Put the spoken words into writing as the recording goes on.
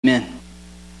Amen.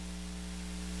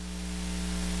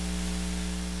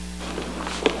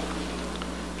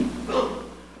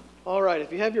 All right,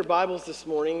 if you have your Bibles this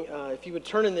morning, if you would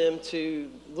turn in them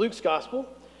to Luke's Gospel,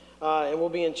 and we'll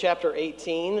be in chapter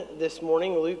 18 this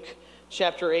morning, Luke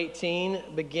chapter 18,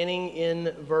 beginning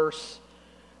in verse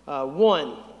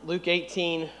 1. Luke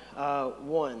 18,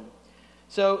 1.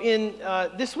 So in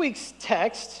this week's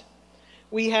text,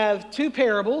 we have two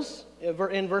parables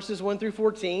in verses 1 through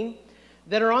 14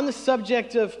 that are on the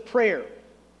subject of prayer.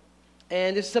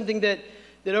 And it's something that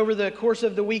over the course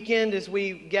of the weekend, as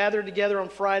we gathered together on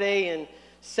Friday and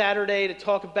Saturday to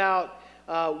talk about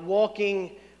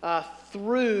walking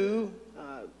through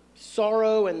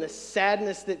sorrow and the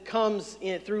sadness that comes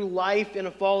through life in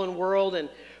a fallen world, and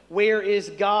where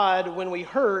is God when we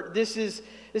hurt, this is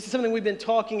something we've been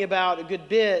talking about a good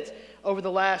bit over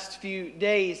the last few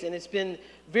days, and it's been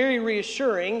very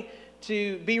reassuring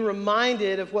to be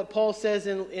reminded of what Paul says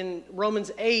in Romans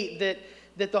 8,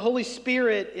 that the Holy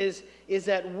Spirit is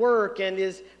at work and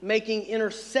is making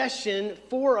intercession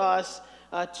for us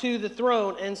to the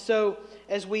throne. And so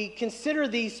as we consider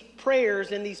these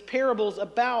prayers and these parables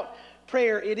about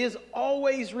prayer, it is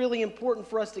always really important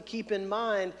for us to keep in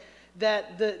mind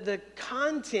that the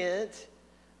content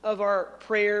of our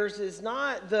prayers is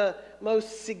not the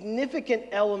most significant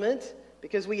element,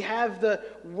 because we have the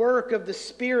work of the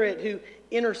Spirit who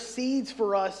intercedes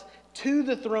for us to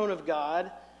the throne of God,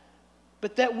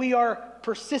 but that we are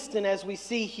persistent, as we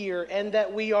see here, and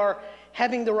that we are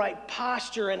having the right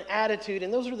posture and attitude.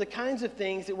 And those are the kinds of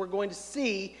things that we're going to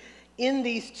see in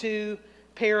these two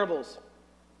parables.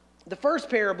 The first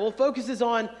parable focuses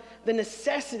on the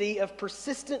necessity of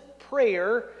persistent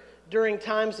prayer during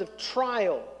times of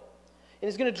trial. And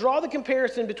it's going to draw the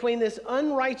comparison between this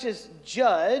unrighteous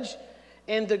judge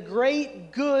and the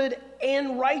great, good,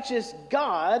 and righteous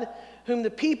God whom the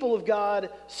people of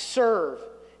God serve,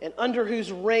 and under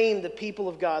whose reign the people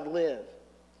of God live.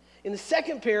 In the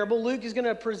second parable, Luke is going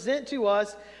to present to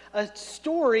us a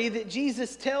story that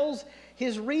Jesus tells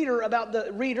his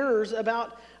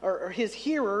his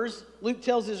hearers. Luke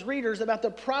tells his readers about the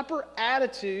proper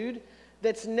attitude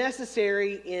that's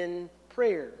necessary in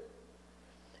prayer.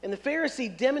 And the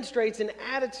Pharisee demonstrates an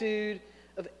attitude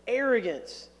of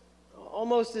arrogance,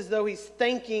 almost as though he's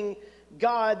thanking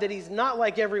God that he's not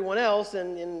like everyone else,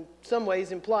 and in some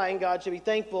ways implying God should be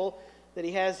thankful that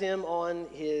he has him on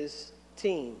his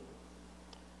team.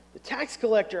 The tax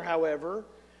collector, however,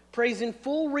 prays in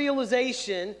full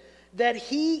realization that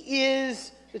he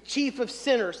is the chief of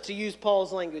sinners, to use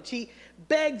Paul's language. He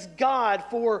begs God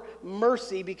for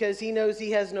mercy because he knows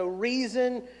he has no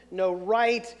reason, no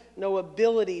right, no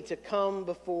ability to come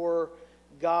before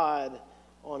God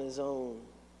on his own.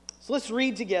 So let's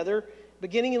read together,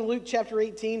 beginning in Luke chapter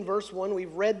 18, verse 1.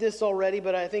 We've read this already,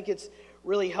 but I think it's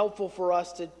really helpful for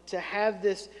us to have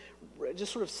this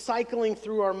just sort of cycling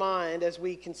through our mind as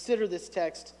we consider this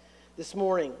text this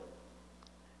morning.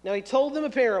 Now he told them a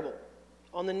parable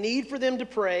on the need for them to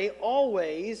pray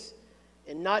always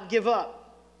and not give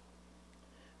up.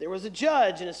 There was a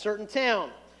judge in a certain town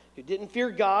who didn't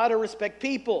fear God or respect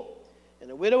people.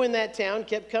 And a widow in that town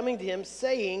kept coming to him,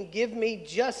 saying, "Give me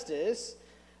justice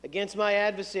against my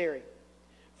adversary."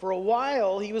 For a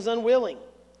while he was unwilling.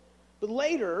 But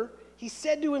later he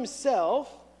said to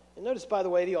himself, and notice, by the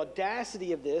way, the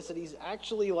audacity of this, that he's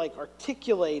actually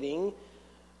articulating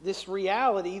this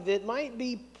reality that might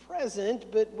be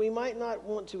present, but we might not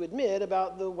want to admit,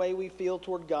 about the way we feel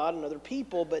toward God and other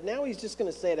people. But now he's just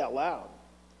going to say it out loud.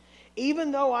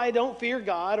 "Even though I don't fear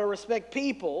God or respect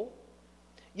people,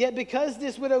 yet because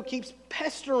this widow keeps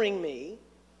pestering me,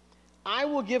 I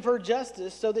will give her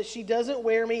justice so that she doesn't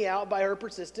wear me out by her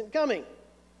persistent coming."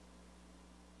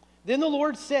 Then the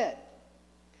Lord said,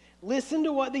 "Listen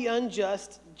to what the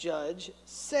unjust judge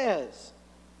says.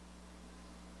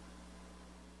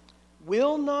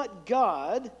 Will not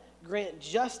God grant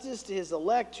justice to his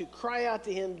elect who cry out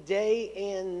to him day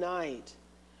and night?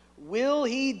 Will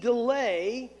he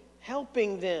delay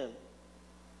helping them?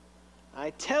 I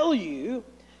tell you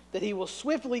that he will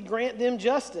swiftly grant them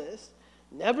justice.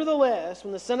 Nevertheless,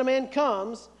 when the Son of Man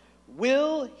comes,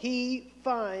 will he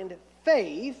find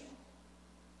faith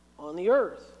on the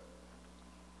earth?"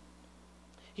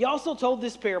 He also told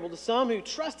this parable to some who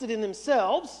trusted in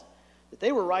themselves that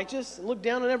they were righteous and looked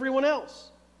down on everyone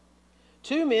else.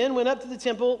 Two men went up to the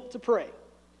temple to pray,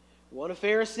 one a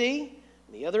Pharisee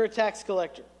and the other a tax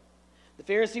collector. The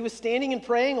Pharisee was standing and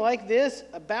praying like this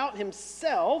about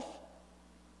himself: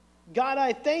 "God,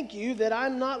 I thank you that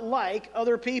I'm not like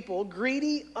other people,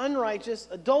 greedy, unrighteous,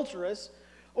 adulterous,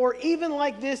 or even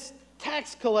like this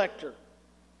tax collector.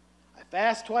 I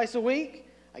fast twice a week.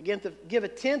 I give a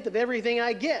tenth of everything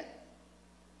I get.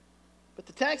 But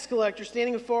the tax collector,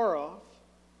 standing afar off,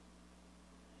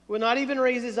 would not even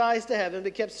raise his eyes to heaven,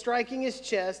 but kept striking his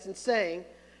chest and saying,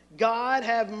 God,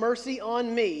 have mercy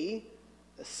on me,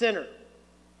 a sinner.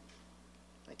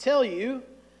 I tell you,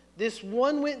 this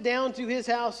one went down to his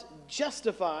house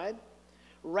justified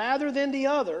rather than the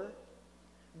other,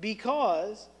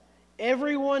 because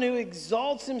everyone who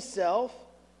exalts himself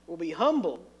will be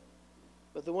humbled,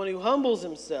 but the one who humbles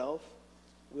himself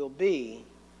will be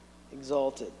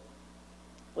exalted.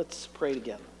 Let's pray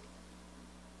together.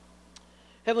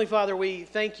 Heavenly Father, we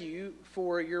thank you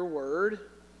for your word.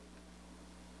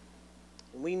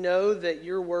 And we know that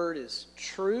your word is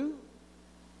true,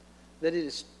 that it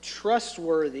is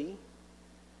trustworthy,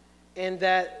 and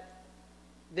that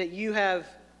you have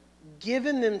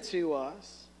given them to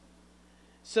us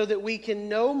so that we can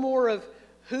know more of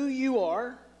who you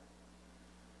are.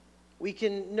 We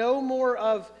can know more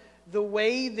of the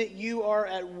way that you are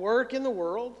at work in the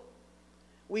world.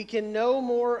 We can know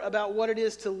more about what it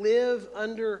is to live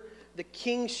under the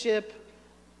kingship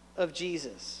of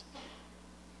Jesus.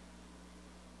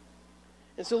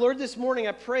 And so, Lord, this morning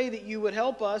I pray that you would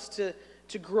help us to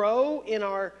grow in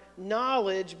our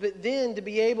knowledge, but then to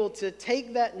be able to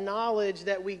take that knowledge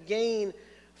that we gain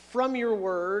from your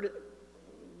word,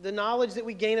 the knowledge that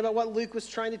we gain about what Luke was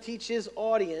trying to teach his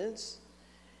audience,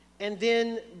 and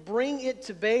then bring it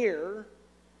to bear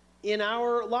in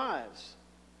our lives.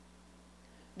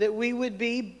 That we would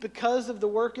be, because of the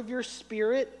work of your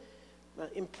Spirit,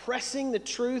 impressing the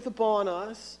truth upon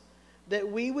us, that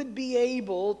we would be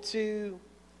able to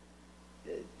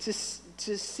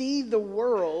see the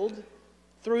world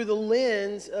through the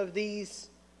lens of these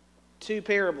two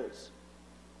parables.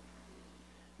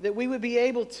 That we would be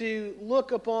able to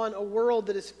look upon a world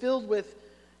that is filled with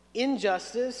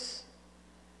injustice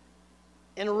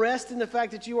and rest in the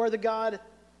fact that you are the God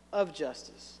of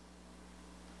justice.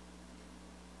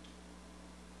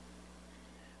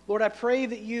 Lord, I pray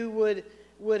that you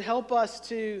would help us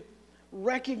to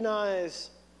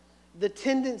recognize the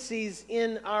tendencies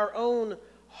in our own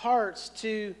hearts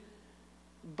to,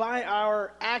 by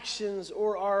our actions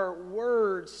or our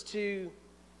words, to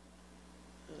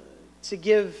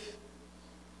give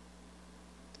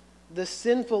the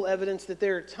sinful evidence that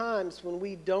there are times when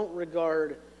we don't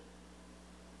regard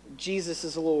Jesus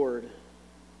as Lord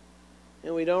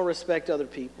and we don't respect other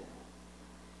people.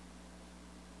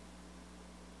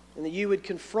 And that you would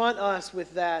confront us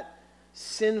with that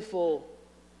sinful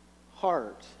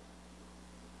heart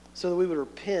so that we would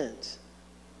repent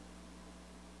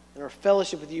and our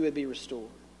fellowship with you would be restored.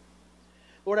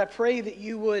 Lord, I pray that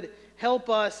you would help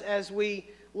us as we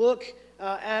look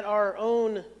at our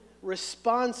own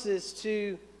responses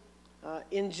to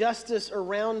injustice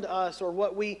around us, or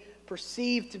what we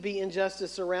perceive to be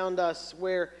injustice around us,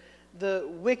 where the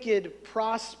wicked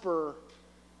prosper.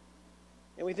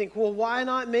 And we think, well, why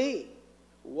not me?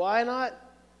 Why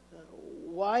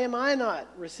am I not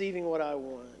receiving what I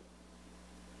want?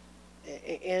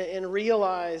 And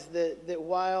realize that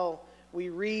while we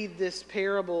read this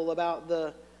parable about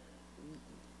the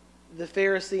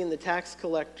Pharisee and the tax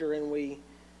collector, and we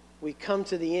come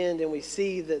to the end and we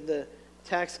see that the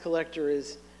tax collector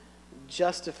is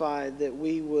justified, that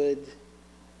we would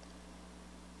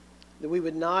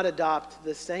not adopt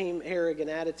the same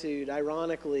arrogant attitude,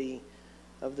 ironically,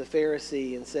 of the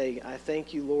Pharisee and say, I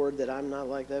thank you, Lord, that I'm not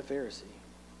like that Pharisee.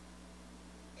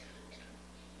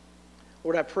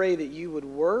 Lord, I pray that you would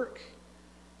work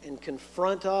and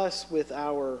confront us with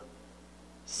our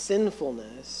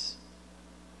sinfulness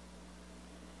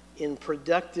in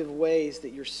productive ways,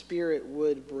 that your Spirit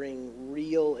would bring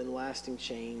real and lasting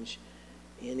change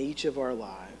in each of our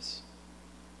lives.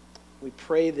 We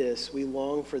pray this, we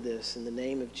long for this, in the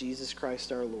name of Jesus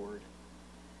Christ our Lord.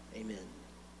 Amen.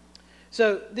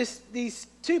 So these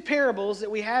two parables that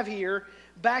we have here,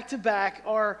 back to back,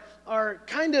 are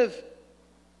kind of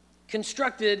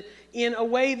constructed in a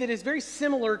way that is very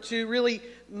similar to really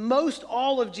most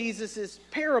all of Jesus'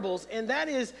 parables. And that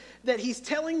is that he's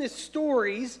telling the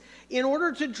stories in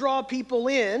order to draw people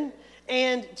in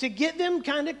and to get them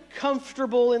kind of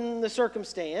comfortable in the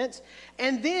circumstance.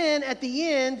 And then at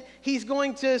the end, he's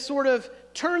going to sort of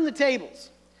turn the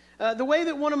tables. The way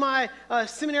that one of my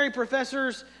seminary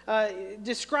professors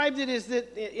described it is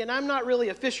that, and I'm not really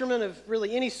a fisherman of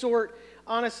really any sort,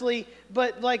 honestly,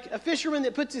 but like a fisherman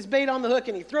that puts his bait on the hook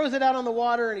and he throws it out on the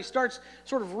water and he starts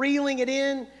sort of reeling it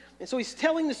in. And so he's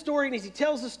telling the story, and as he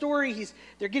tells the story,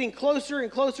 they're getting closer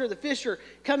and closer. The fish are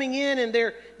coming in, and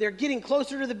they're getting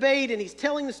closer to the bait, and he's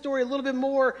telling the story a little bit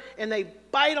more, and they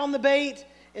bite on the bait.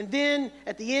 And then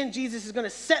at the end, Jesus is going to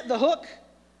set the hook,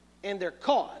 and they're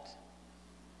caught.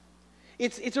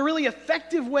 It's a really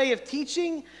effective way of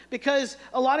teaching, because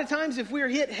a lot of times if we're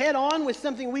hit head on with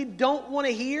something we don't want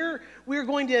to hear, we're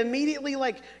going to immediately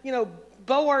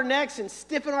bow our necks and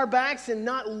stiffen our backs and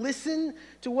not listen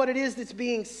to what it is that's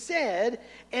being said.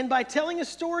 And by telling a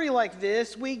story like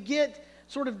this, we get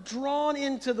sort of drawn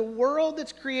into the world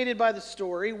that's created by the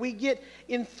story. We get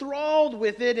enthralled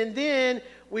with it, and then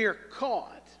we are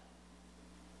caught.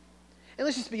 And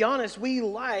let's just be honest, we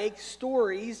like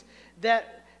stories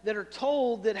that are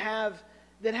told that have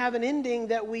an ending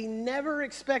that we never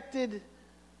expected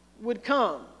would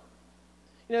come.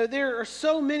 You know, there are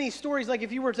so many stories, like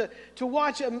if you were to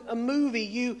watch a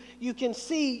movie, you can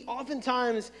see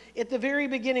oftentimes at the very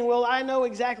beginning, well, I know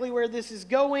exactly where this is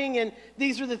going, and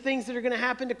these are the things that are going to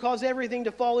happen to cause everything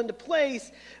to fall into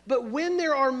place. But when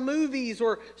there are movies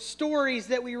or stories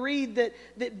that we read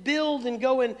that build and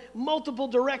go in multiple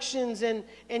directions, and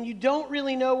you don't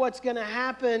really know what's going to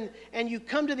happen, and you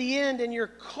come to the end and you're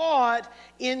caught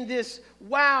in this,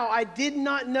 wow, I did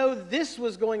not know this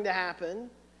was going to happen.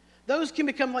 Those can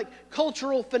become like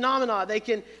cultural phenomena. They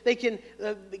can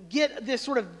get this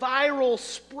sort of viral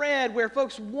spread where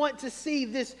folks want to see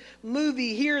this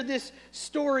movie, hear this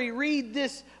story, read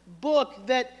this book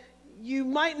that you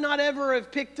might not ever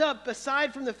have picked up,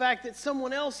 aside from the fact that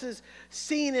someone else has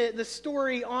seen it, the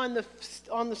story on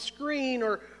the screen,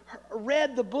 or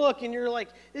read the book, and you're like,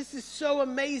 this is so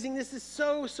amazing, this is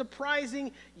so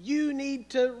surprising, you need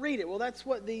to read it. Well, that's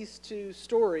what these two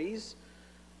stories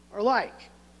are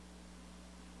like.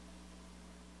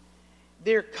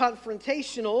 They're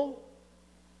confrontational,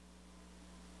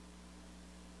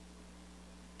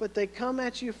 but they come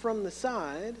at you from the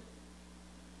side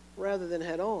rather than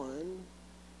head on.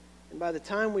 And by the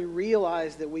time we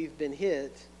realize that we've been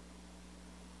hit,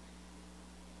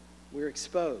 we're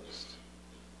exposed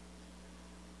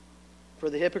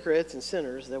for the hypocrites and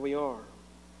sinners that we are.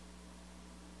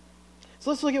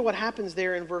 So let's look at what happens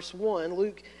there in verse 1.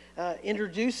 Luke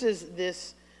introduces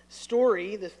this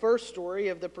story, the first story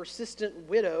of the persistent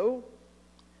widow.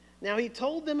 Now he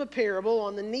told them a parable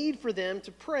on the need for them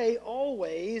to pray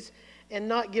always and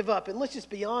not give up. And let's just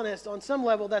be honest, on some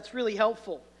level that's really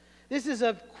helpful. This is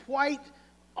a quite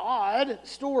odd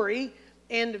story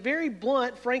and very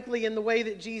blunt, frankly, in the way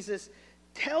that Jesus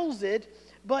tells it,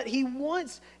 but he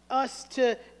wants us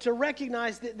to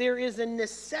recognize that there is a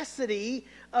necessity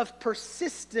of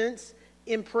persistence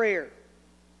in prayer.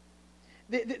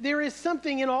 There is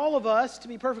something in all of us, to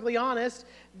be perfectly honest,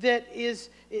 that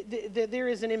there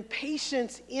is an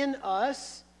impatience in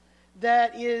us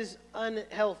that is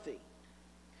unhealthy.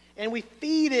 And we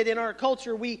feed it in our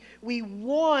culture. We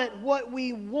want what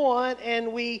we want,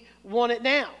 and we want it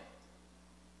now.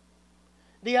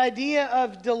 The idea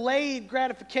of delayed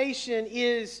gratification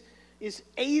is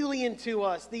alien to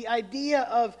us. The idea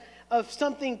of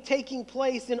something taking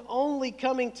place and only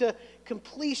coming to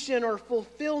completion or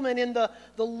fulfillment in the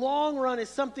long run is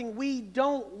something we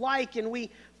don't like, and we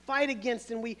fight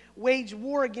against, and we wage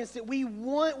war against it. We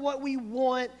want what we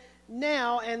want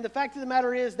now, and the fact of the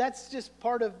matter is that's just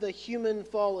part of the human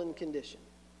fallen condition.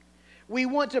 We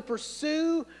want to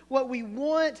pursue what we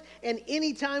want, and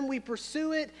anytime we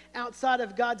pursue it outside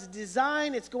of God's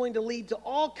design, it's going to lead to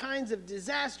all kinds of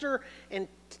disaster and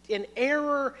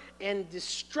error and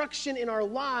destruction in our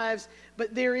lives.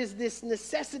 But there is this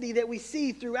necessity that we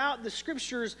see throughout the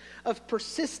scriptures of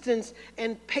persistence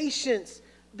and patience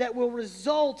that will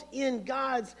result in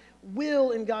God's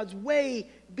will and God's way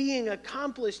being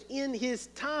accomplished in His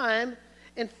time.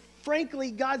 And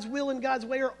frankly, God's will and God's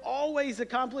way are always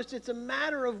accomplished. It's a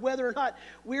matter of whether or not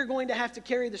we're going to have to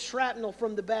carry the shrapnel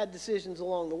from the bad decisions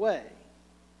along the way.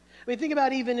 I mean, think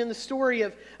about even in the story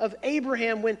of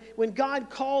Abraham, when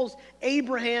God calls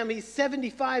Abraham, he's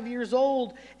 75 years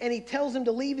old, and he tells him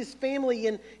to leave his family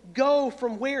and go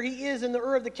from where he is in the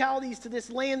Ur of the Chaldees to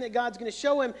this land that God's going to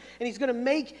show him, and he's going to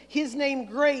make his name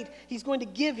great. He's going to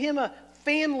give him a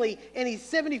family, and he's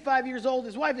 75 years old.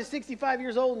 His wife is 65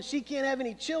 years old, and she can't have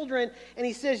any children. And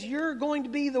he says, you're going to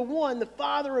be the one, the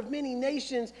father of many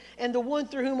nations, and the one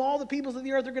through whom all the peoples of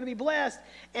the earth are going to be blessed.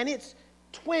 And it's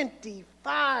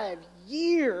 25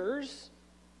 years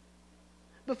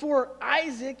before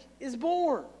Isaac is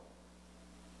born.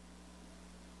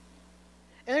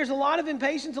 And there's a lot of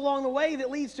impatience along the way that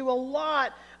leads to a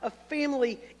lot of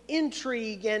family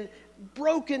intrigue and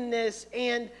brokenness,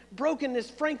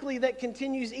 frankly, that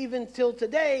continues even till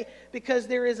today, because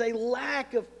there is a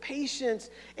lack of patience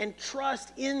and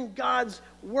trust in God's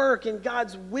work and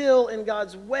God's will and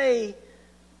God's way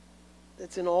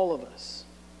that's in all of us.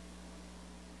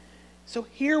 So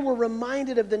here we're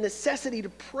reminded of the necessity to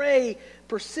pray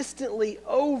persistently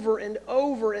over and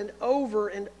over and over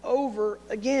and over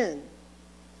again.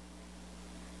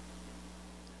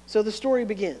 So the story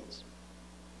begins.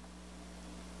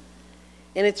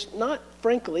 And it's not,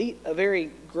 frankly, a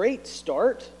very great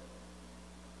start,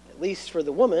 at least for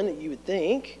the woman, you would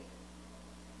think.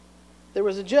 There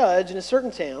was a judge in a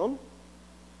certain town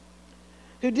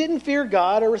who didn't fear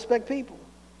God or respect people.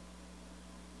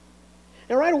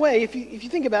 And right away, if you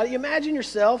think about it, you imagine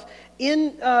yourself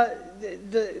in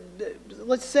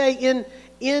let's say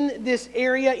in this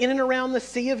area, in and around the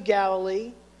Sea of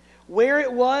Galilee, where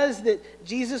it was that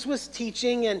Jesus was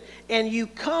teaching, and you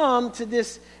come to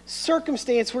this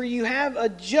circumstance where you have a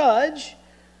judge,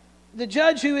 the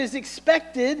judge who is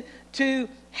expected to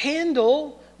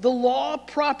handle the law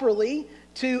properly,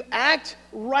 to act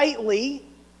rightly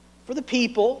for the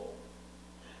people,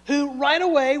 who right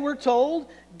away, we're told,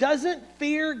 doesn't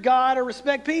fear God or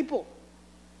respect people.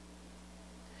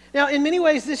 Now, in many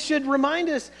ways, this should remind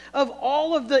us of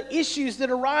all of the issues that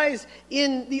arise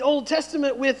in the Old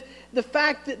Testament with the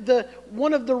fact that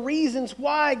one of the reasons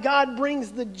why God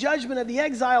brings the judgment of the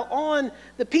exile on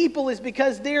the people is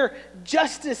because their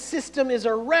justice system is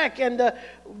a wreck, and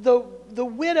the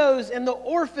widows and the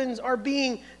orphans are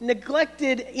being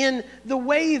neglected in the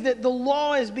way that the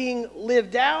law is being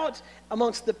lived out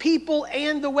amongst the people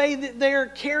and the way that they're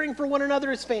caring for one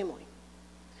another as family.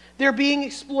 They're being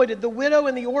exploited. The widow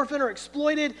and the orphan are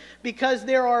exploited because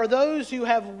there are those who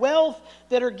have wealth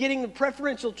that are getting the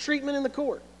preferential treatment in the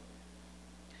court.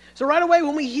 So right away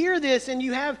when we hear this and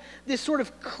you have this sort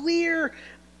of clear,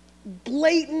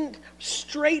 blatant,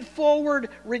 straightforward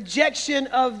rejection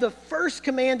of the first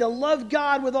command to love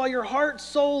God with all your heart,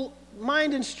 soul,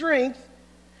 mind, and strength,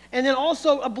 and then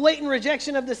also a blatant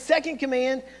rejection of the second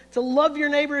command to love your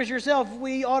neighbor as yourself,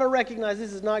 we ought to recognize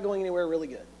this is not going anywhere really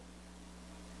good.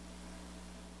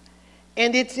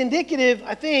 And it's indicative,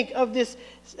 I think, of this,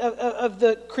 of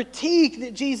the critique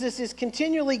that Jesus is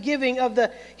continually giving of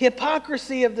the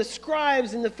hypocrisy of the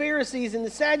scribes and the Pharisees and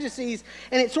the Sadducees,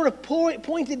 and it sort of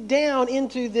pointed down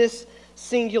into this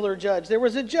singular judge. There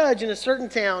was a judge in a certain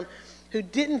town who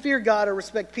didn't fear God or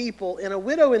respect people, and a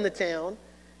widow in the town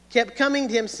kept coming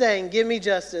to him saying, "Give me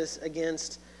justice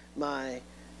against my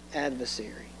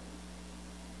adversary."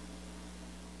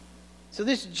 So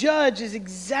this judge is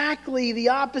exactly the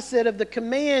opposite of the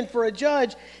command for a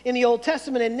judge in the Old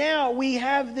Testament. And now we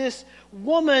have this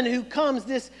woman who comes,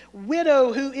 this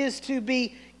widow who is to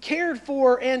be cared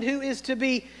for and who is to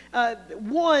be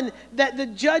one that the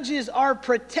judges are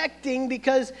protecting,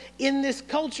 because in this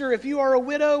culture, if you are a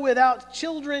widow without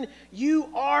children, you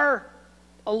are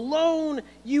alone,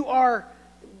 you are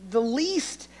the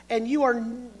least, and you're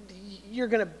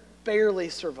going to barely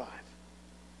survive.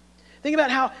 Think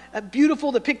about how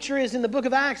beautiful the picture is in the book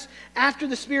of Acts after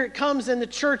the Spirit comes and the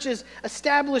church is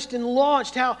established and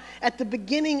launched, how at the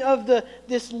beginning of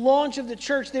this launch of the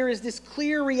church there is this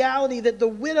clear reality that the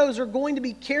widows are going to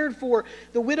be cared for,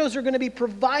 the widows are going to be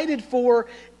provided for,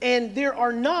 and there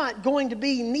are not going to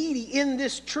be needy in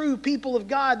this true people of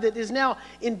God that is now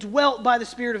indwelt by the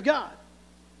Spirit of God.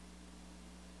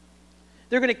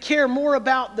 They're going to care more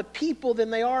about the people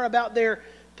than they are about their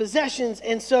possessions.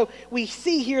 And so we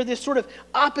see here this sort of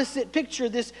opposite picture.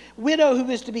 This widow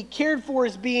who is to be cared for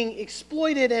is being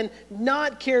exploited and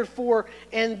not cared for,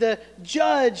 and the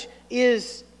judge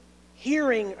is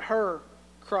hearing her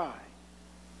cry.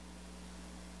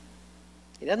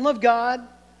 He doesn't love God,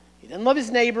 he doesn't love his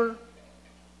neighbor,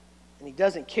 and he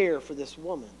doesn't care for this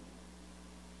woman.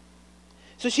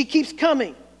 So she keeps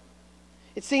coming.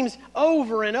 It seems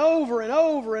over and over and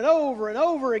over and over and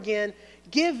over again,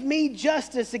 "Give me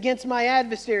justice against my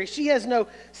adversary." She has no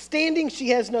standing, she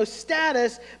has no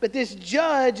status, but this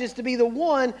judge is to be the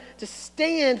one to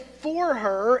stand for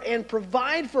her and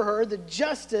provide for her the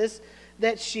justice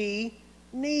that she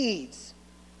needs.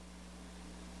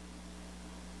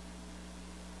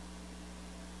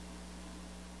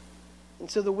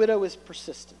 And so the widow is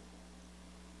persistent.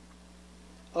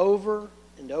 Over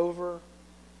and over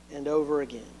and over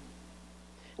again.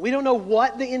 We don't know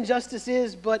what the injustice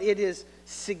is, but it is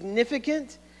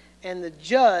significant, and the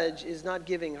judge is not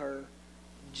giving her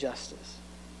justice.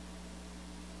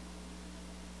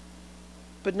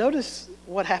 But notice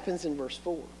what happens in verse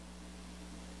 4.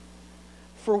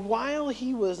 "For while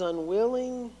he was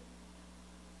unwilling,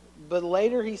 but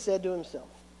later he said to himself."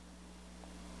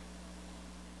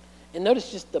 And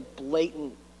notice just the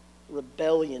blatant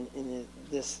rebellion in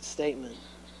this statement.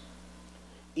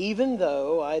 "Even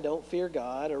though I don't fear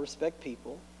God or respect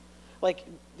people," like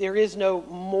there is no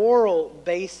moral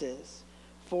basis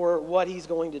for what he's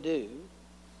going to do,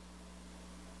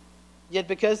 "yet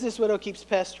because this widow keeps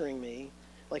pestering me,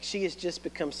 like she has just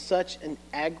become such an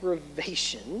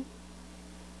aggravation,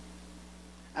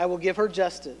 I will give her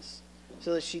justice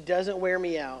so that she doesn't wear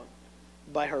me out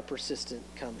by her persistent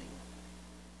coming.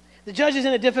 The judge is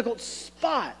in a difficult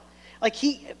spot. Like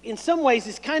he, in some ways,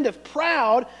 is kind of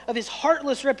proud of his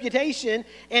heartless reputation,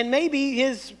 and maybe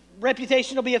his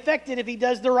reputation will be affected if he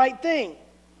does the right thing.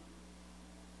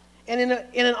 And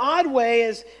in an odd way,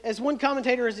 as one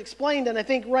commentator has explained, and I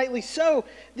think rightly so,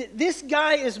 this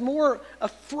guy is more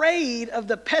afraid of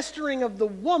the pestering of the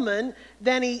woman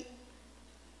than he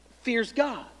fears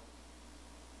God.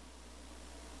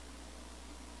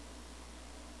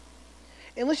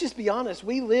 And let's just be honest,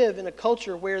 we live in a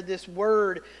culture where this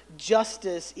word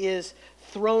justice is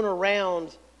thrown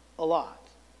around a lot.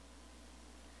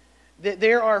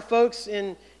 There are folks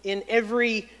in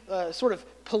every sort of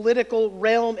political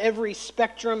realm, every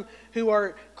spectrum, who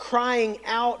are crying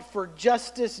out for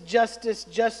justice, justice,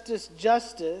 justice,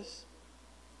 justice.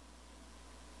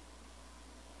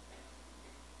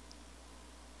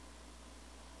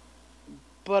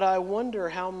 But I wonder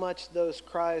how much those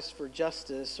cries for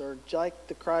justice are like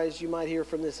the cries you might hear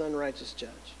from this unrighteous judge.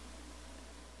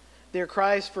 They're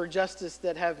cries for justice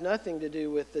that have nothing to do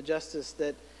with the justice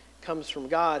that comes from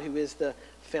God, who is the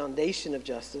foundation of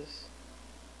justice.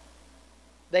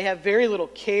 They have very little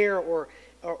care or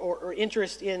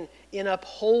interest in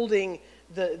upholding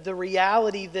the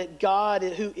reality that God,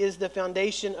 who is the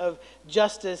foundation of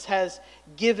justice, has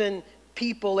given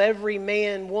people, every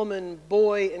man, woman,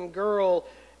 boy, and girl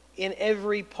in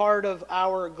every part of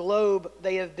our globe.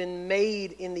 They have been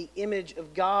made in the image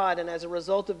of God, and as a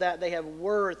result of that, they have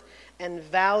worth and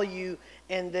value,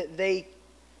 and that they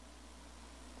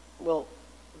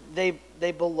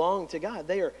belong to God.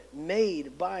 They are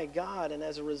made by God, and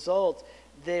as a result,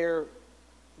 the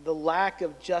lack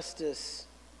of justice,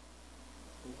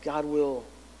 God will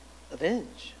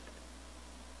avenge.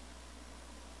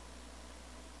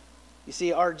 You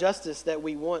see, our justice that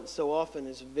we want so often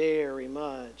is very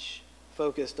much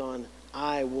focused on,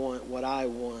 I want what I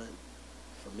want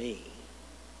for me,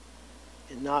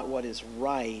 and not what is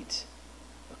right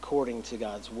according to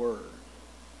God's word.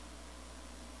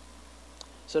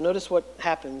 So notice what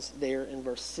happens there in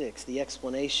verse 6, the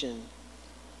explanation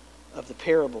of the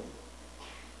parable.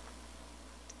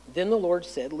 Then the Lord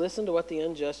said, listen to what the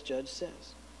unjust judge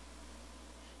says.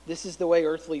 This is the way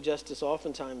earthly justice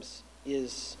oftentimes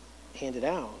is handed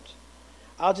out.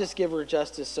 I'll just give her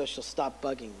justice so she'll stop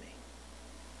bugging me.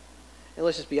 And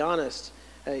let's just be honest,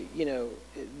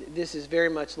 this is very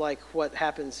much like what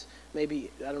happens,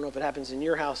 maybe, I don't know if it happens in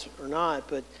your house or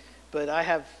not, but I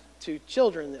have two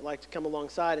children that like to come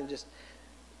alongside and just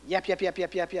yap, yap, yap,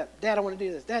 yap, yap, yap. Dad, I want to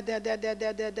do this. Dad, dad, dad, dad,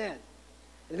 dad, dad, dad.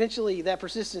 And eventually that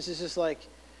persistence is just like,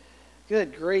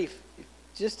 good grief,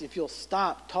 if you'll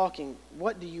stop talking,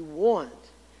 what do you want?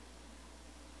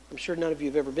 I'm sure none of you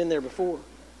have ever been there before.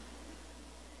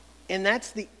 And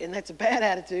that's a bad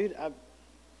attitude. I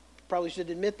probably should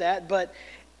admit that, but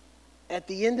at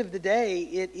the end of the day,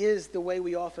 it is the way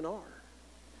we often are.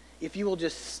 If you will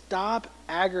just stop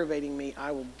aggravating me,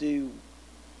 I'll do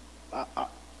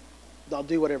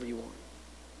whatever you want.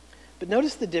 But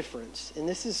notice the difference, and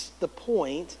this is the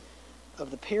point of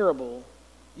the parable.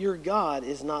 Your God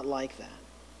is not like that.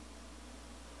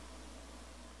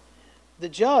 The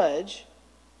judge,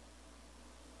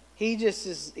 he just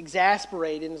is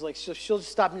exasperated and is like, she'll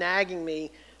just stop nagging me,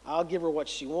 I'll give her what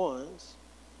she wants.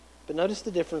 But notice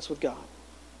the difference with God.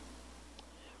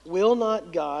 Will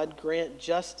not God grant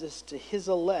justice to his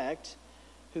elect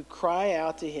who cry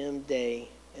out to him day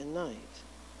and night?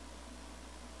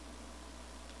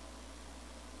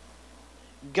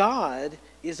 God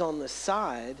is on the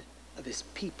side of his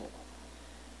people.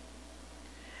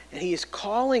 And he is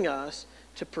calling us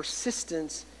to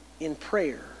persistence in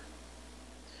prayer.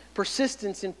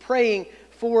 Persistence in praying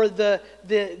for the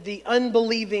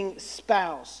unbelieving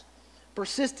spouse.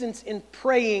 Persistence in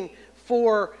praying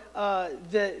for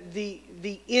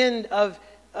the end of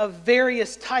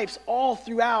various types all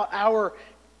throughout our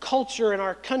culture and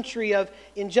our country of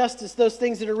injustice, those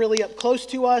things that are really up close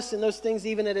to us and those things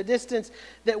even at a distance,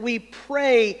 that we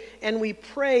pray and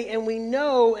we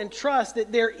know and trust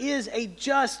that there is a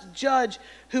just judge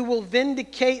who will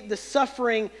vindicate the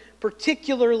suffering,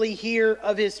 particularly here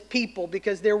of his people,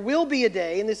 because there will be a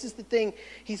day, and this is the thing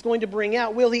he's going to bring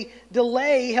out, will he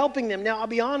delay helping them? Now, I'll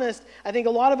be honest, I think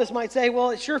a lot of us might say, well,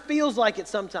 it sure feels like it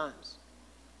sometimes.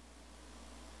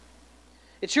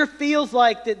 It sure feels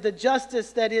like that the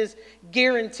justice that is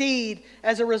guaranteed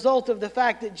as a result of the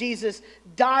fact that Jesus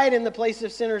died in the place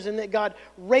of sinners and that God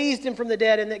raised him from the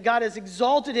dead and that God has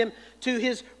exalted him to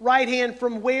his right hand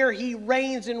from where he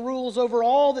reigns and rules over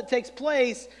all that takes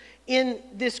place. in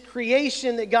this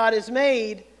creation that God has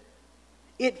made,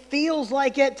 it feels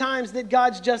like at times that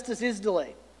God's justice is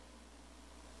delayed.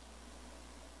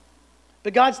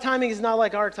 But God's timing is not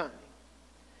like our timing.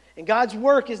 And God's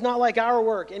work is not like our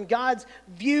work. And God's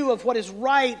view of what is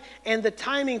right and the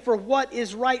timing for what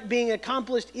is right being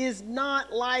accomplished is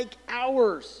not like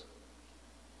ours.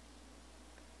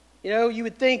 You know, you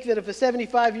would think that if a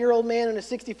 75-year-old man and a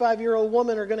 65-year-old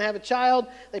woman are going to have a child,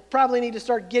 they probably need to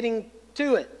start getting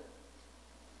to it.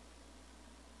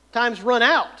 Time's run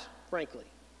out, frankly.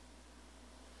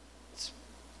 It's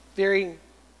very,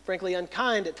 frankly,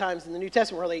 unkind at times in the New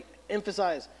Testament where they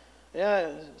emphasize,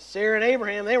 yeah, Sarah and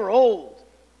Abraham, they were old.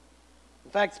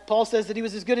 In fact, Paul says that he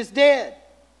was as good as dead.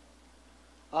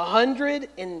 100,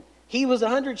 and he was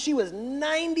 100, she was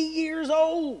 90 years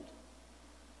old.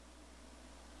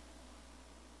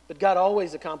 But God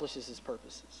always accomplishes his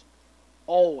purposes.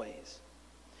 Always.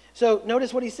 So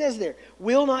notice what he says there.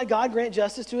 Will not God grant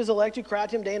justice to his elect who cry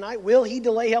to him day and night? Will he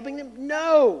delay helping them?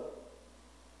 No.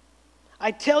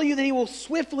 I tell you that he will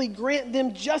swiftly grant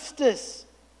them justice.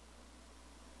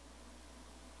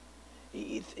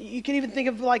 You can even think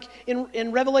of like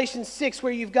in Revelation 6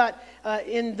 where you've got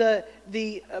in the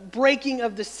breaking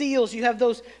of the seals, you have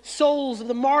those souls of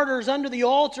the martyrs under the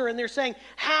altar and they're saying,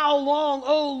 how long,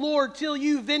 O Lord, till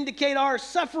you vindicate our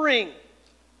suffering?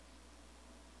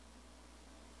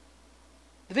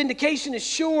 The vindication is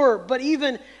sure, but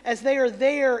even as they are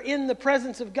there in the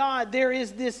presence of God, there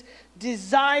is this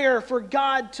desire for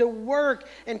God to work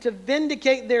and to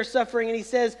vindicate their suffering. And he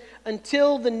says,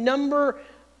 until the number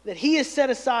that he has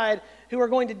set aside who are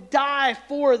going to die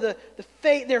for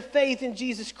their faith in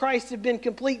Jesus Christ have been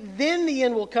complete, then the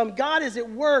end will come. God is at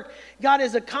work. God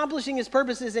is accomplishing his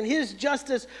purposes, and his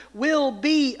justice will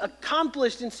be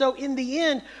accomplished. And so in the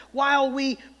end, while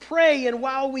we pray and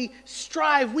while we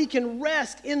strive, we can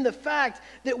rest in the fact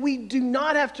that we do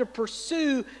not have to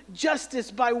pursue justice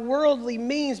by worldly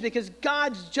means, because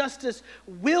God's justice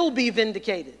will be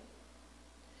vindicated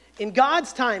in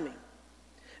God's timing.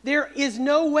 There is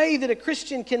no way that a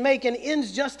Christian can make an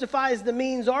ends justifies the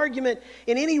means argument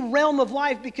in any realm of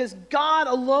life, because God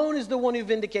alone is the one who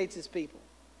vindicates his people.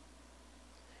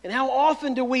 And how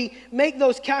often do we make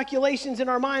those calculations in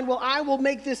our mind? Well, I will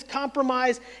make this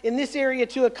compromise in this area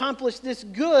to accomplish this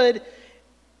good.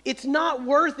 It's not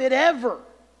worth it ever.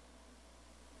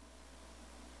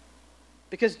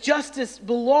 Because justice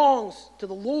belongs to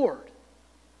the Lord.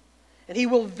 And he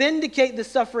will vindicate the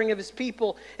suffering of his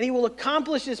people, and he will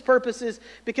accomplish his purposes,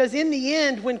 because in the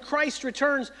end, when Christ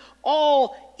returns,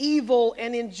 all evil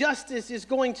and injustice is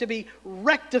going to be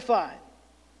rectified.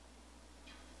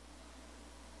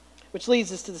 Which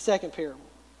leads us to the second parable.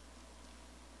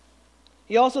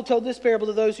 He also told this parable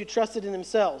to those who trusted in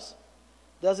themselves.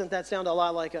 Doesn't that sound a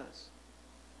lot like us?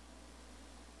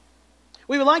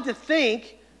 We would like to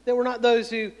think that we're not those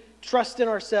who trust in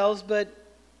ourselves, but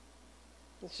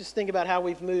let's just think about how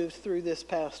we've moved through this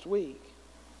past week.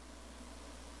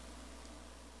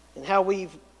 And how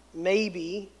we've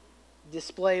maybe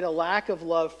displayed a lack of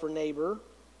love for neighbor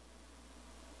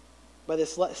by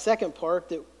this second part,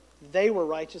 that they were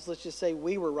righteous, let's just say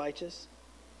we were righteous,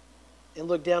 and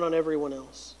looked down on everyone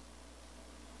else.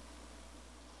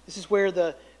 This is where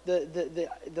the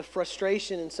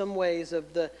frustration in some ways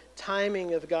of the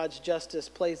timing of God's justice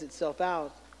plays itself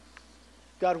out.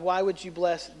 God, why would you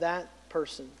bless that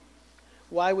person?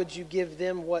 Why would you give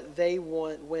them what they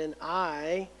want when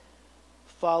I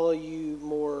follow you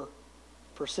more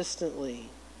persistently?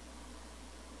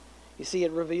 You see,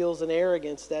 it reveals an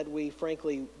arrogance that we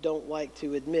frankly don't like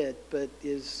to admit, but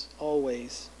is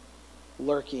always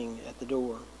lurking at the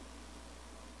door.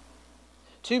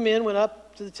 Two men went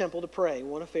up to the temple to pray,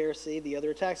 one a Pharisee, the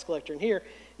other a tax collector. And here,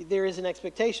 there is an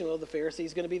expectation. Well, the Pharisee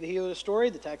is going to be the hero of the story,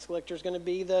 the tax collector is going to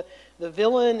be the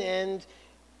villain, and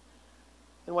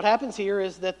what happens here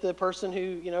is that the person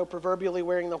who, proverbially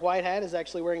wearing the white hat is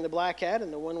actually wearing the black hat,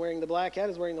 and the one wearing the black hat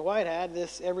is wearing the white hat.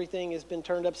 Everything has been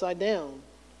turned upside down,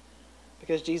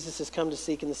 because Jesus has come to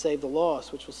seek and to save the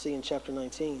lost, which we'll see in chapter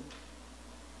 19.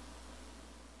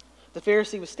 The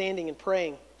Pharisee was standing and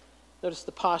praying. Notice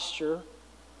the posture.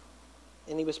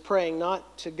 And he was praying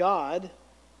not to God,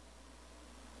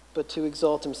 but to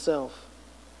exalt himself.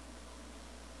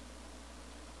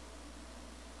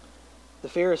 The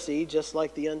Pharisee, just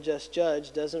like the unjust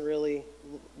judge, doesn't really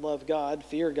love God,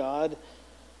 fear God,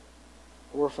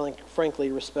 or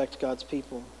frankly respect God's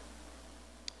people.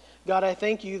 God, I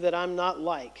thank you that I'm not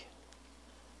like.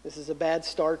 This is a bad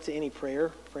start to any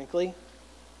prayer, frankly.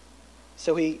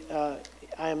 So I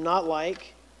am not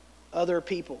like other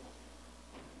people.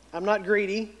 I'm not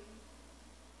greedy.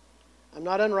 I'm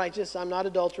not unrighteous. I'm not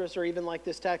adulterous or even like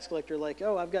this tax collector, like,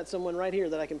 oh, I've got someone right here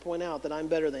that I can point out that I'm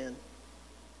better than.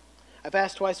 I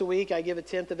fast twice a week. I give a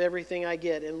tenth of everything I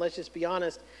get. And let's just be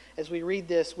honest, as we read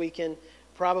this, we can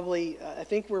probably, I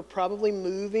think we're probably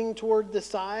moving toward the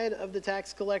side of the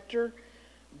tax collector.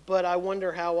 But I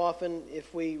wonder how often,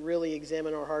 if we really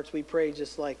examine our hearts, we pray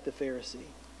just like the Pharisee.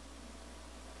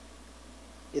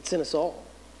 It's in us all.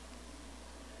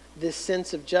 This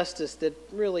sense of justice that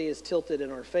really is tilted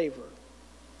in our favor.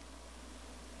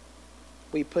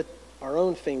 We put our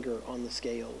own finger on the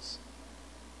scales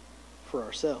for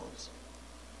ourselves.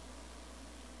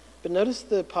 But notice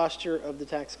the posture of the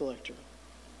tax collector.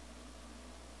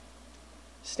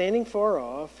 Standing far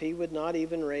off, he would not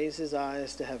even raise his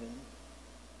eyes to heaven.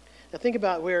 Now think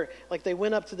about where, like, they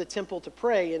went up to the temple to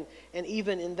pray, and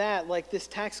even in that, like, this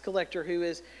tax collector who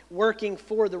is working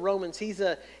for the Romans, he's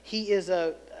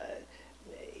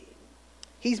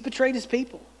betrayed his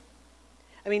people.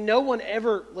 I mean, no one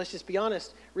ever, let's just be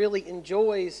honest, really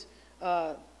enjoys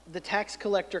the tax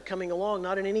collector coming along,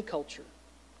 not in any culture.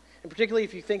 And particularly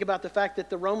if you think about the fact that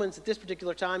the Romans at this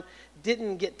particular time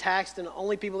didn't get taxed, and the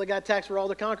only people that got taxed were all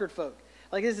the conquered folk.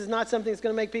 Like, this is not something that's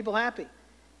going to make people happy.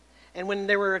 And when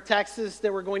there were taxes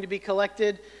that were going to be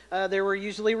collected, there were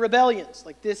usually rebellions.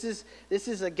 Like, this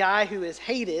is a guy who is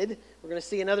hated. We're going to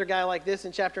see another guy like this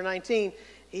in chapter 19.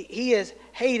 He is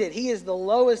hated. He is the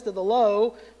lowest of the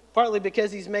low, partly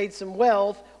because he's made some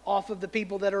wealth off of the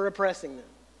people that are oppressing them.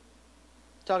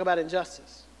 Talk about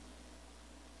injustice.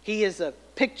 He is a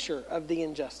picture of the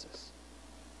injustice.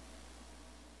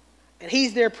 And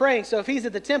he's there praying. So if he's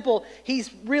at the temple,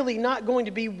 he's really not going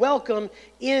to be welcomed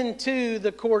into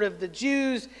the court of the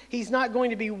Jews. He's not going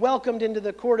to be welcomed into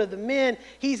the court of the men.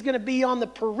 He's going to be on the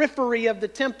periphery of the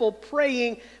temple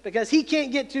praying because he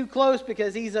can't get too close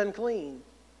because he's unclean.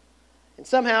 And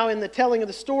somehow in the telling of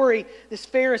the story, this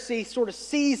Pharisee sort of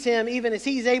sees him even as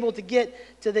he's able to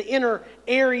get to the inner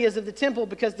areas of the temple,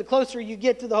 because the closer you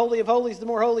get to the Holy of Holies, the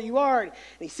more holy you are. And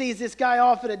he sees this guy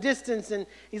off at a distance, and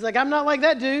he's like, I'm not like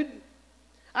that dude.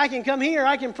 I can come here.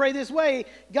 I can pray this way.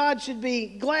 God should be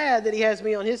glad that he has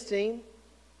me on his team.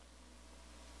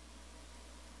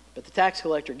 But the tax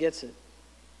collector gets it.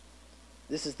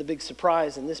 This is the big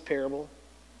surprise in this parable.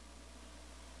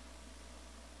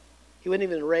 He wouldn't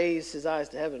even raise his eyes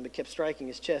to heaven, but kept striking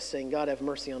his chest, saying, God, have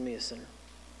mercy on me, a sinner.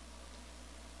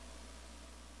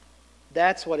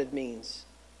 That's what it means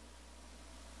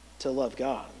to love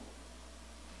God.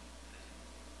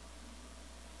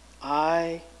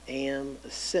 I am a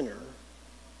sinner,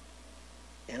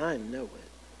 and I know it.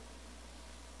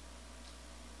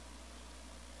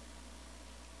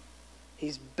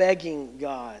 He's begging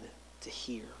God to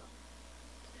hear.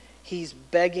 He's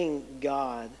begging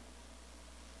God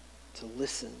to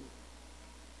listen.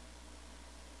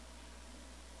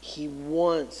 He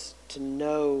wants to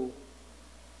know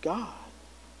God.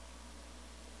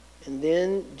 And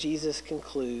then Jesus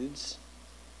concludes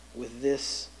with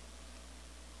this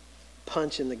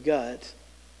punch in the gut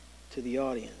to the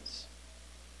audience,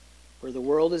 where the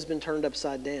world has been turned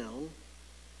upside down,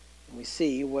 and we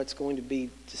see what's going to be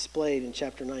displayed in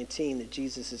chapter 19, that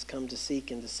Jesus has come to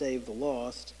seek and to save the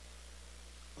lost,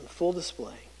 on full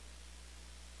display.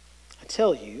 I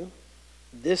tell you,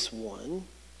 this one,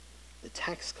 the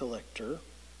tax collector,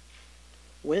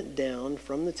 went down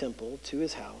from the temple to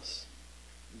his house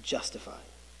justified.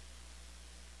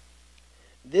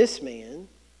 This man,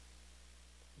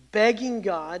 begging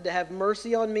God to have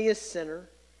mercy on me, a sinner,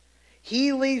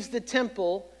 he leaves the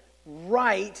temple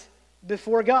right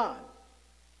before God.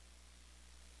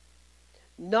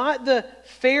 Not the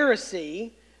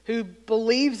Pharisee who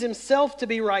believes himself to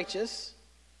be righteous.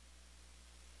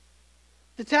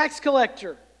 The tax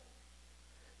collector,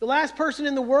 the last person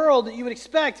in the world that you would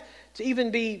expect to even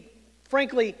be,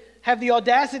 frankly, have the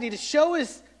audacity to show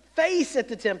his face at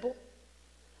the temple,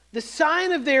 the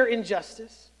sign of their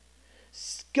injustice,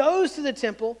 goes to the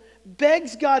temple,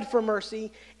 begs God for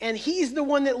mercy, and he's the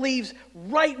one that leaves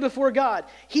right before God.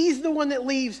 He's the one that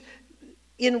leaves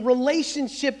in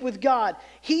relationship with God.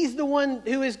 He's the one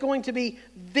who is going to be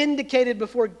vindicated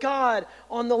before God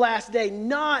on the last day,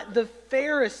 not the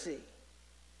Pharisee.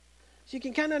 So you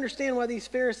can kind of understand why these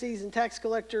Pharisees and tax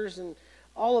collectors and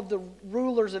all of the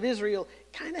rulers of Israel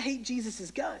kind of hate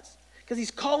Jesus' guts, because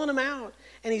he's calling them out,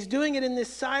 and he's doing it in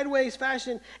this sideways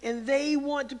fashion, and they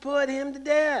want to put him to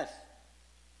death.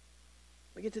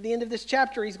 We get to the end of this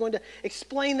chapter, he's going to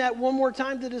explain that one more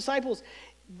time to the disciples.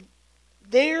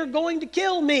 They're going to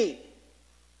kill me,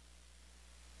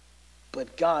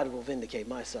 but God will vindicate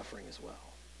my suffering as well.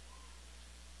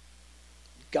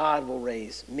 God will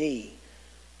raise me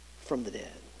from the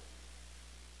dead.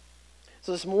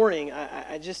 So this morning,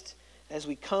 I just, as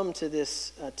we come to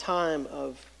this time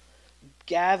of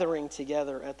gathering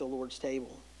together at the Lord's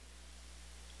table,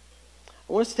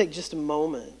 I want us to take just a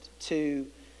moment to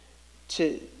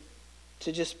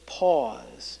just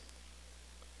pause.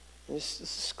 And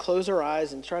just close our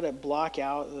eyes and try to block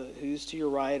out who's to your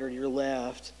right or your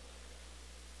left.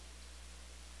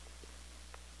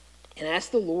 And ask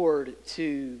the Lord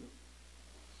to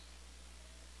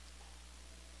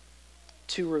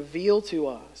reveal to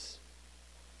us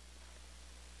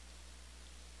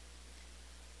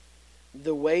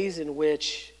the ways in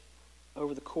which,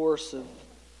 over the course of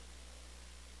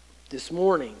this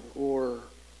morning or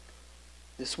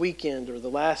this weekend or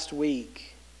the last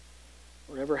week,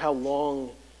 whatever how long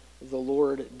the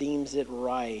Lord deems it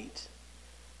right,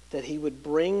 that He would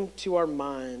bring to our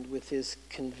mind with His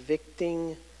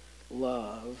convicting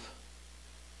love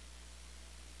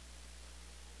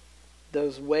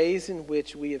those ways in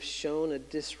which we have shown a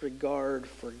disregard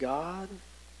for God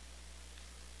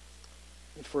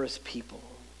and for His people.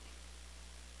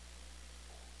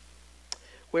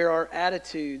 Where our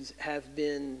attitudes have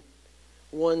been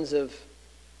ones of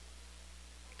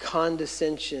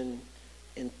condescension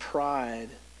and pride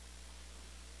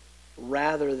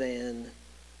rather than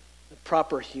the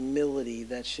proper humility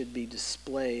that should be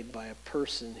displayed by a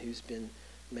person who's been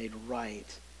made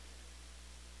right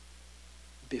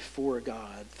before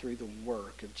God through the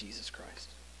work of Jesus Christ.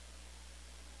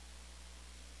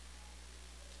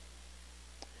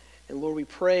 And Lord, we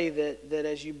pray that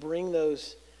as you bring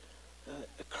those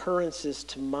occurrences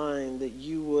to mind, that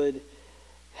you would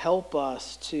help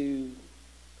us to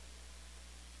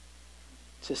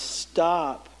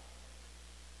stop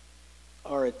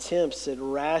our attempts at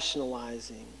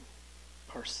rationalizing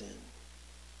our sin.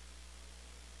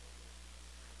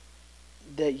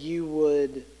 That you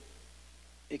would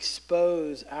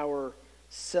expose our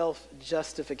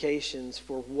self-justifications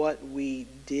for what we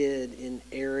did in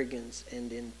arrogance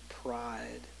and in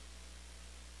pride.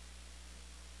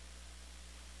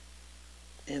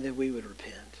 And that we would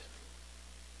repent.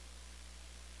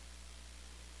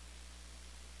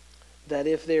 That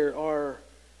if there are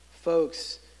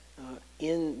folks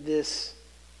in this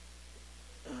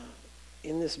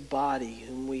body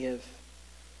whom we have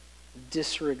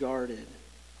disregarded,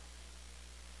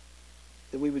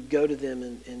 that we would go to them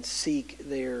and seek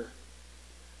their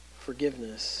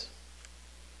forgiveness,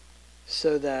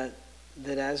 so that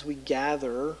as we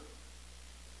gather,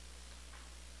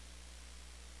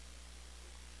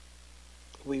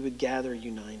 we would gather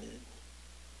united,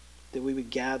 that we would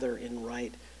gather in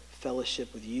right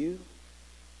fellowship with you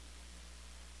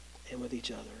and with each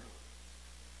other.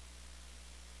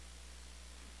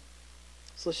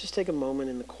 So let's just take a moment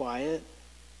in the quiet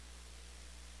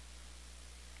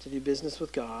to do business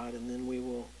with God, and then we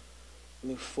will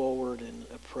move forward and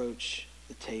approach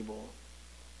the table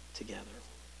together.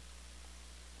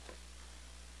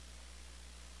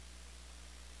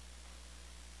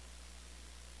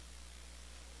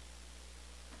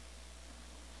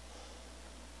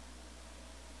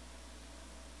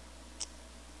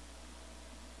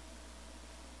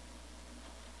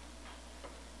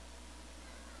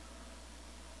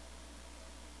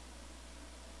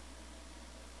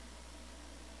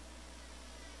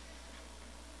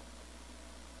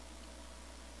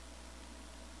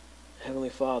 Heavenly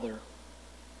Father,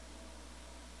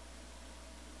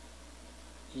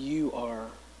 you are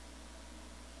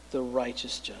the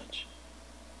righteous judge.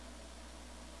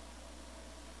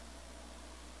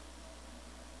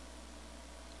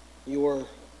 Your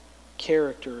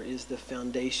character is the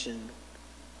foundation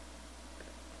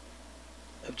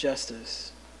of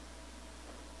justice.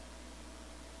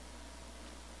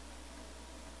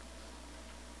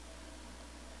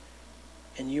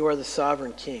 And you are the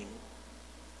sovereign King,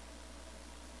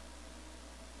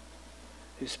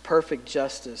 whose perfect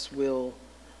justice will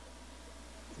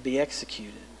be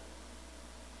executed.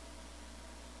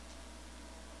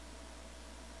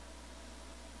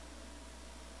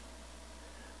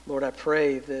 Lord, I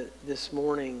pray that this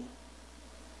morning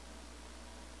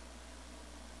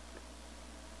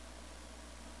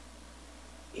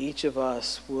each of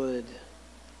us would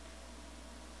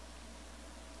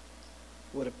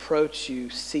approach you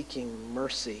seeking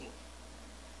mercy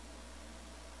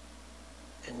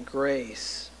and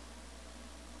grace.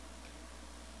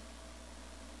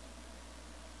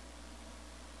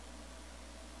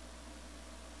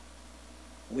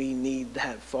 We need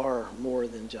that far more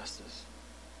than justice.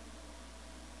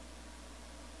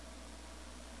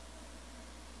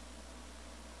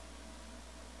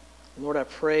 Lord, I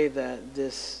pray that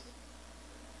this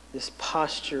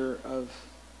posture of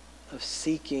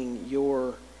seeking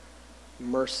your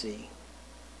mercy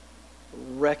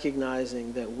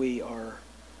recognizing that we are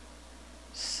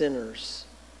sinners,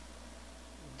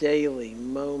 daily,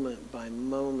 moment by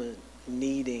moment,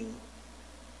 needing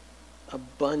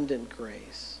abundant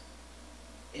grace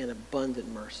and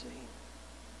abundant mercy.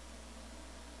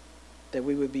 That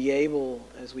we would be able,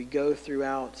 as we go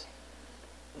throughout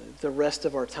the rest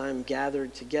of our time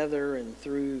gathered together and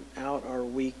throughout our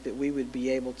week, that we would be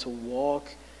able to walk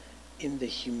in the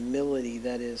humility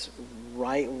that is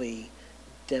rightly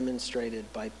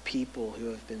demonstrated by people who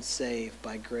have been saved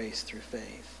by grace through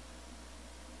faith.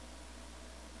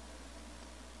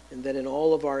 And that in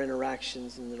all of our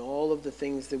interactions and in all of the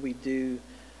things that we do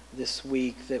this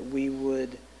week, that we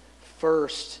would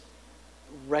first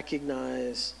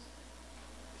recognize,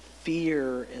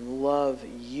 fear, and love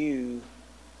you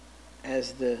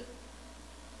as the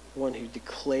one who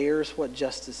declares what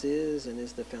justice is and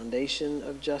is the foundation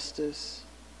of justice.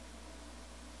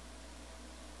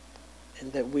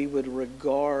 And that we would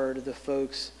regard the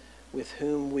folks with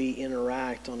whom we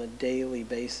interact on a daily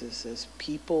basis as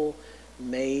people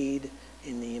made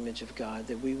in the image of God,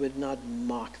 that we would not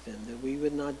mock them, that we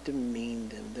would not demean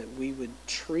them, that we would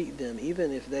treat them,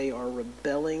 even if they are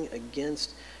rebelling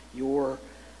against your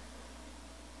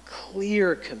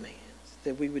clear commands,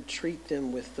 that we would treat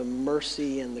them with the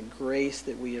mercy and the grace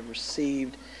that we have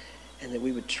received, and that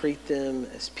we would treat them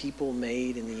as people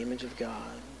made in the image of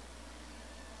God,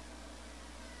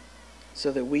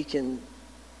 so that we can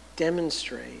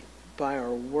demonstrate by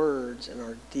our words and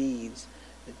our deeds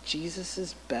that Jesus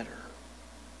is better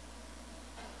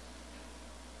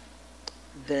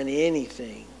than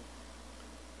anything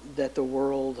that the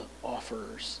world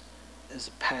offers as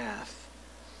a path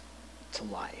to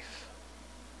life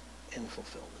and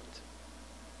fulfillment.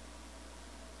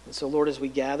 And so, Lord, as we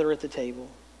gather at the table,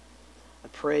 I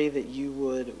pray that you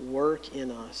would work in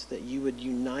us, that you would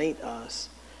unite us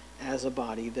as a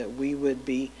body, that we would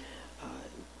be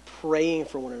praying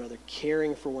for one another,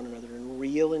 caring for one another in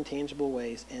real and tangible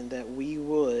ways, and that we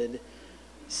would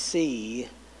see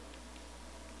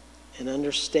and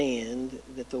understand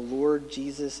that the Lord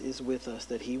Jesus is with us,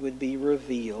 that he would be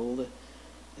revealed,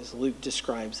 as Luke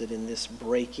describes it, in this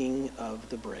breaking of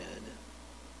the bread.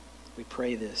 We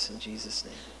pray this in Jesus'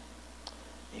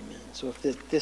 name. Amen. So if this